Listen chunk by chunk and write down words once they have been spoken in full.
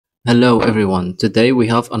Hello everyone, today we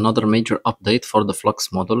have another major update for the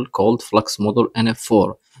Flux model called Flux Model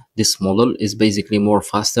NF4. This model is basically more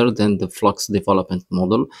faster than the Flux development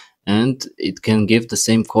model and it can give the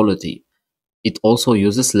same quality. It also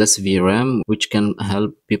uses less VRAM, which can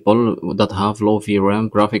help people that have low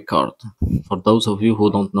VRAM graphic card. For those of you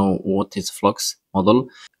who don't know what is Flux model,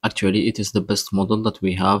 actually it is the best model that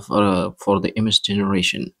we have for the image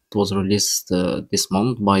generation. It was released this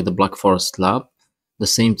month by the Black Forest Lab, the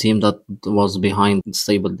same team that was behind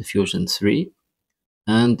Stable Diffusion 3,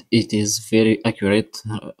 and it is very accurate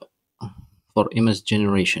for image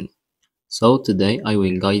generation. So today I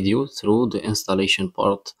will guide you through the installation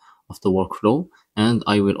part of the workflow, and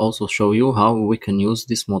I will also show you how we can use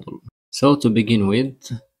this model. So to begin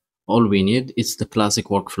with, all we need is the classic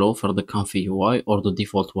workflow for the Comfyui or the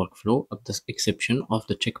default workflow, at the exception of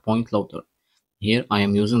the checkpoint loader. Here I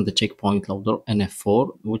am using the checkpoint loader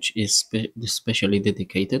NF4, which is specially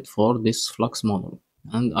dedicated for this Flux model,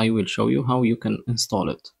 and I will show you how you can install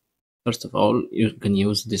it. First of all, you can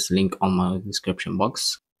use this link on my description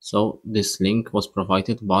box. So this link was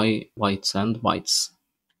provided by Bytes and Bytes,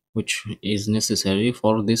 which is necessary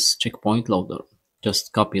for this checkpoint loader.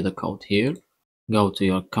 Just copy the code here, go to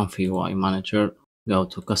your Comfyui manager, go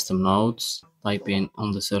to custom nodes, type in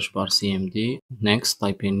on the search bar cmd, next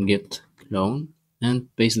type in git clone and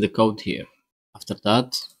paste the code here. After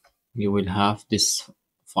that, you will have this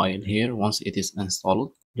file here. Once it is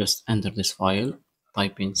installed, just enter this file,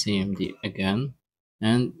 type in cmd again,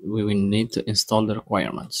 and we will need to install the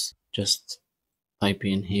requirements. Just type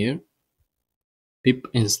in here pip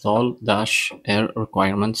install -r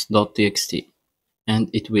requirements.txt, and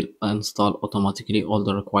it will install automatically all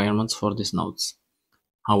the requirements for these nodes.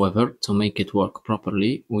 However, to make it work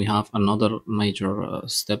properly, we have another major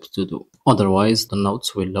step to do. Otherwise, the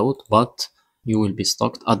nodes will load, but you will be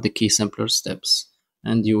stuck at the key sampler steps,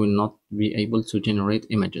 and you will not be able to generate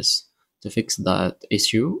images. To fix that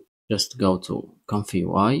issue, just go to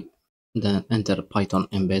Comfyui, then enter Python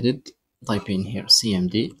embedded, type in here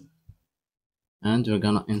cmd, and we're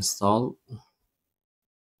gonna install,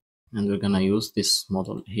 and we're gonna use this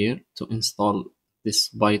model here to install this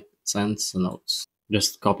ByteSense nodes.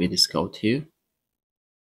 Just copy this code here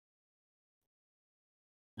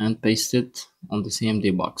and paste it on the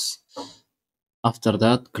CMD box. After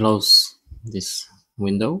that, close this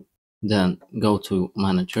window, then go to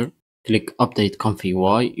manager, click update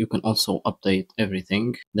Comfyui. You can also update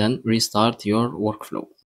everything, then restart your workflow.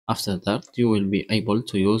 After that, you will be able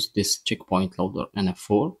to use this checkpoint loader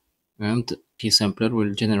NF4, and key sampler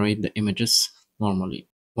will generate the images normally.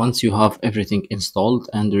 Once you have everything installed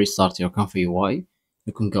and restart your Comfyui,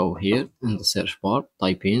 you can go here in the search bar,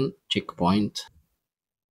 type in checkpoint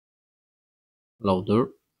loader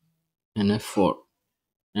NF4,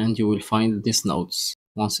 and you will find these nodes.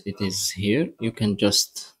 Once it is here, you can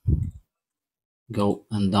just go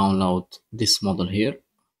and download this model here.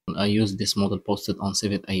 I used this model posted on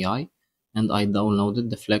Civet AI, and I downloaded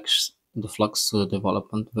the Flux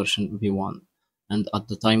development version V1. And at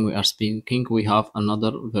the time we are speaking, we have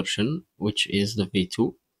another version, which is the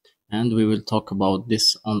V2, and we will talk about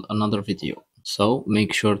this on another video. So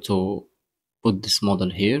make sure to put this model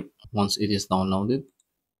here. Once it is downloaded,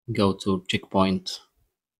 go to checkpoint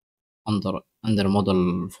under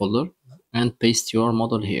model folder and paste your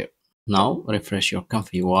model here. Now refresh your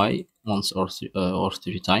Comfyui once or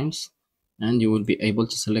 3 times, and you will be able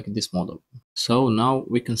to select this model. So now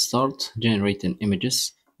we can start generating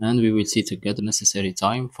images, and we will see together necessary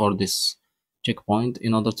time for this checkpoint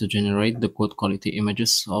in order to generate the good quality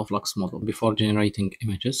images of Flux model. Before generating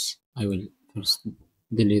images, I will first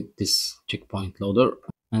delete this checkpoint loader,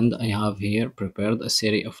 and I have here prepared a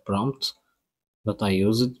series of prompts that I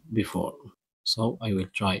used before. So I will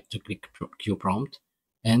try to click Q prompt,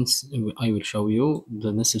 and I will show you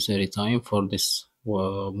the necessary time for this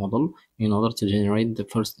model in order to generate the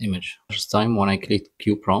first image. First time when I click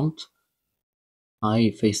Q prompt,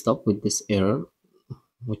 I faced up with this error,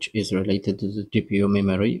 which is related to the GPU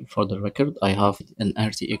memory. For the record, I have an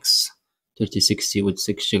RTX 3060 with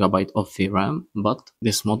 6 GB of VRAM, but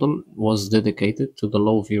this model was dedicated to the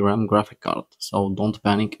low VRAM graphic card. So don't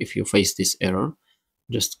panic if you face this error.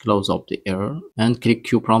 Just close up the error and click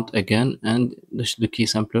Q prompt again, and the key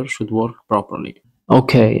sampler should work properly.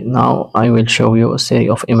 Okay, now I will show you a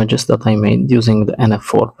series of images that I made using the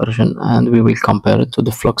NF4 version, and we will compare it to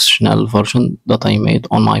the Flux schnell version that I made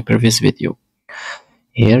on my previous video.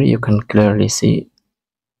 Here you can clearly see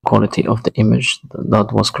quality of the image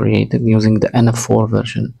that was created using the NF4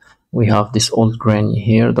 version. We have this old grain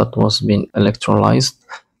here that was being electrolyzed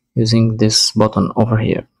using this button over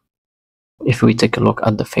here. If we take a look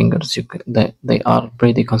at the fingers, they are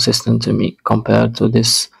pretty consistent to me compared to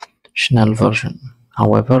this Schnell version.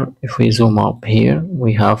 However, if we zoom up here,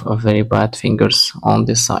 we have a very bad fingers on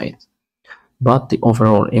this side. But the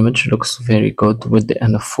overall image looks very good with the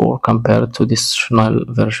NF4 compared to this Schnell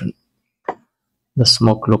version. The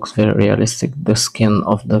smoke looks very realistic, the skin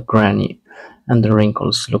of the granny and the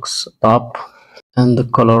wrinkles looks top, and the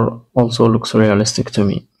color also looks realistic to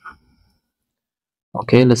me.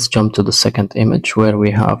 Okay, let's jump to the second image where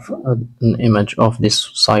we have an image of this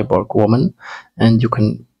cyborg woman, and you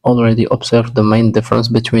can already observe the main difference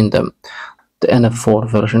between them. The NF4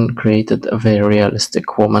 version created a very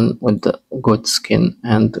realistic woman with the good skin,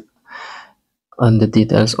 and the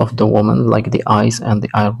details of the woman like the eyes and the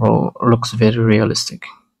eyebrow looks very realistic.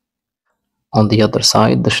 On the other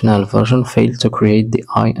side, the Schnell version failed to create the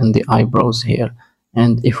eye and the eyebrows here,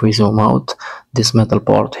 and if we zoom out, this metal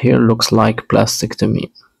part here looks like plastic to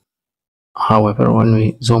me. However, when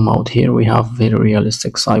we zoom out here, we have very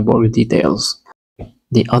realistic cyborg details.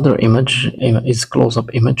 The other image is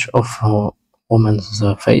close-up image of a woman's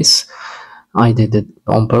face. I did it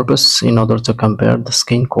on purpose in order to compare the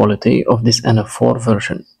skin quality of this NF4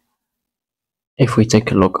 version. If we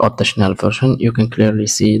take a look at the Schnell version, you can clearly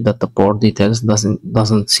see that the pore details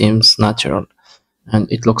doesn't seem natural,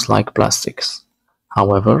 and it looks like plastics.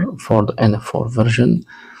 However, for the NF4 version,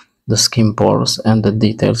 the skin pores and the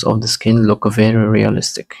details of the skin look very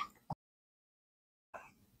realistic.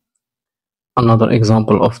 Another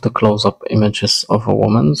example of the close-up images of a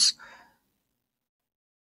woman's,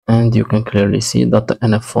 and you can clearly see that the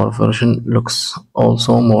NF4 version looks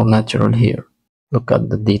also more natural here. Look at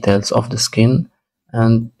the details of the skin,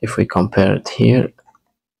 and if we compare it here,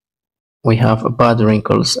 we have bad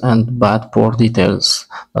wrinkles and bad pore details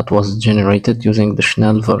that was generated using the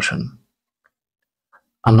Schnell version.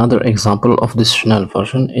 Another example of this Schnell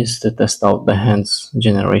version is to test out the hands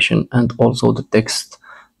generation and also the text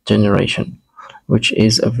generation, which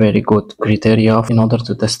is a very good criteria in order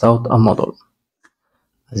to test out a model.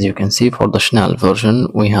 As you can see, for the Schnell version,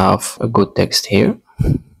 we have a good text here.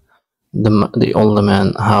 The older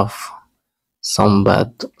men have some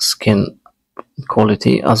bad skin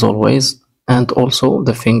quality as always, and also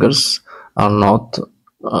the fingers are not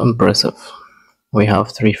impressive. We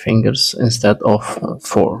have 3 fingers instead of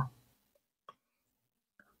 4.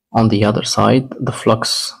 On the other side, the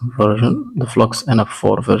Flux version, the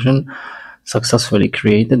Flux-NF4 version, successfully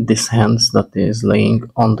created this hands that is laying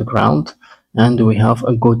on the ground, and we have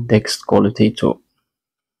a good text quality too.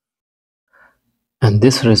 And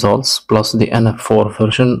this results plus the NF4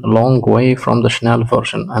 version long way from the Schnell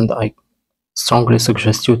version, and I strongly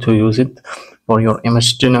suggest you to use it for your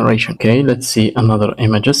image generation. Okay, let's see another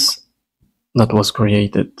images that was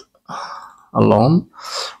created alone.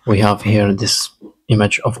 We have here this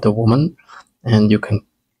image of the woman, and you can,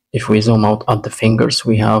 if we zoom out at the fingers,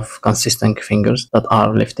 we have consistent fingers that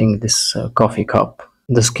are lifting this coffee cup.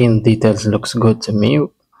 The skin details looks good to me,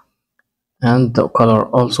 and the color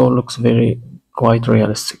also looks quite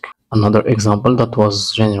realistic. Another example that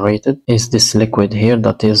was generated is this liquid here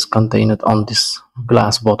that is contained on this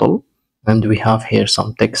glass bottle, and we have here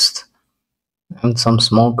some text and some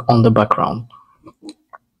smoke on the background.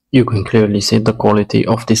 You can clearly see the quality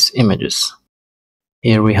of these images.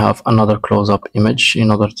 Here we have another close-up image in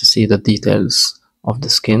order to see the details of the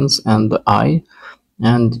skins and the eye,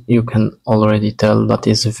 and you can already tell that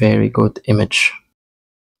is a very good image.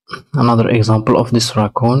 Another example of this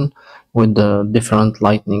raccoon with the different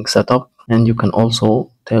lighting setup, and you can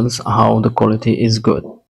also tell how the quality is good.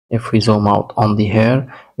 If we zoom out on the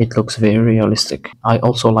hair, it looks very realistic. I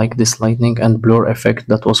also like this lightning and blur effect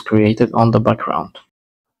that was created on the background.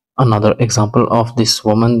 Another example of this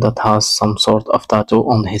woman that has some sort of tattoo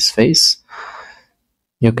on his face.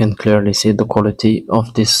 You can clearly see the quality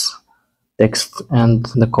of this text and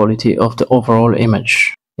the quality of the overall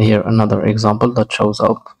image. Here another example that shows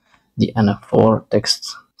up the NF4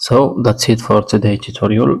 text. So that's it for today's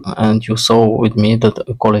tutorial, and you saw with me that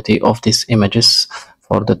the quality of these images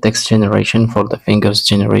for the text generation, for the fingers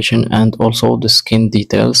generation, and also the skin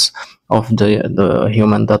details of the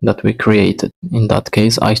human that we created. In that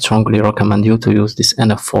case, I strongly recommend you to use this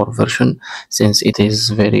NF4 version, since it is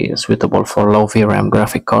very suitable for low VRAM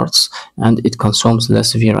graphic cards and it consumes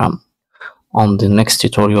less VRAM. On the next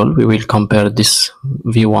tutorial, we will compare this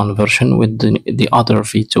V1 version with the other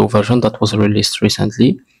V2 version that was released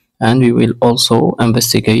recently, and we will also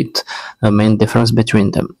investigate the main difference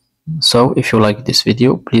between them. So if you like this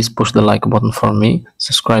video, please push the like button for me,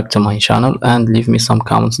 subscribe to my channel, and leave me some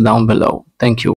comments down below. Thank you.